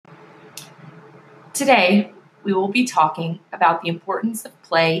Today, we will be talking about the importance of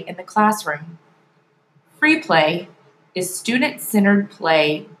play in the classroom. Free play is student-centered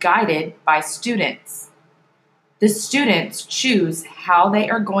play guided by students. The students choose how they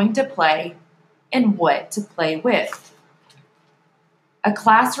are going to play and what to play with. A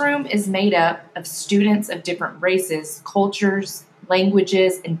classroom is made up of students of different races, cultures,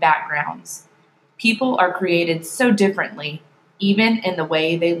 languages, and backgrounds. People are created so differently, even in the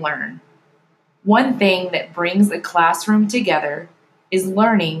way they learn. One thing that brings a classroom together is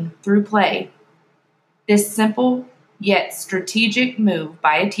learning through play. This simple yet strategic move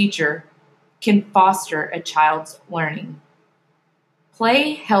by a teacher can foster a child's learning.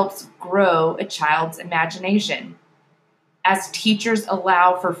 Play helps grow a child's imagination. As teachers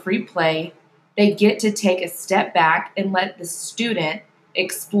allow for free play, they get to take a step back and let the student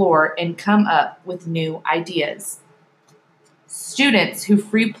explore and come up with new ideas. Students who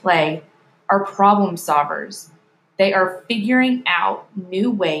free play are problem solvers. They are figuring out new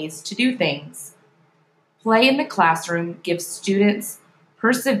ways to do things. Play in the classroom gives students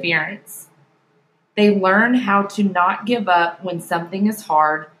perseverance. They learn how to not give up when something is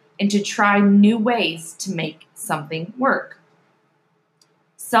hard and to try new ways to make something work.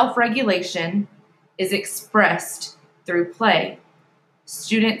 Self-regulation is expressed through play.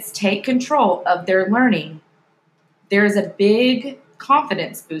 Students take control of their learning. There is a big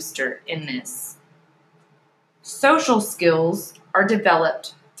confidence booster in this. Social skills are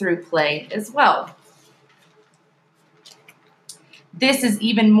developed through play as well. This is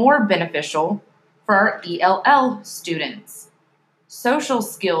even more beneficial for our ELL students. Social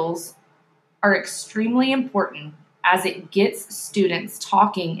skills are extremely important as it gets students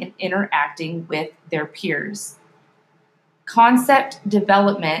talking and interacting with their peers. Concept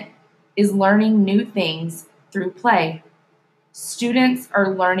development is learning new things through play. Students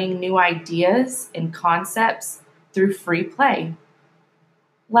are learning new ideas and concepts through free play.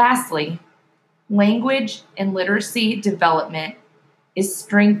 Lastly, language and literacy development is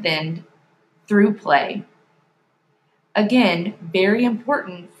strengthened through play. Again, very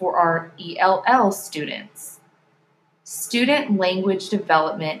important for our ELL students. Student language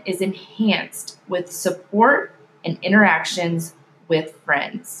development is enhanced with support and interactions with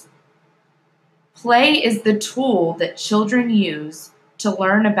friends. Play is the tool that children use to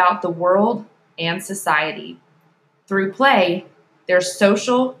learn about the world and society. Through play, their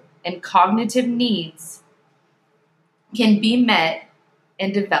social and cognitive needs can be met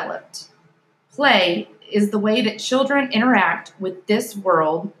and developed. Play is the way that children interact with this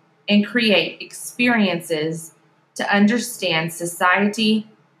world and create experiences to understand society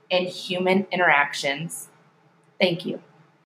and human interactions. Thank you.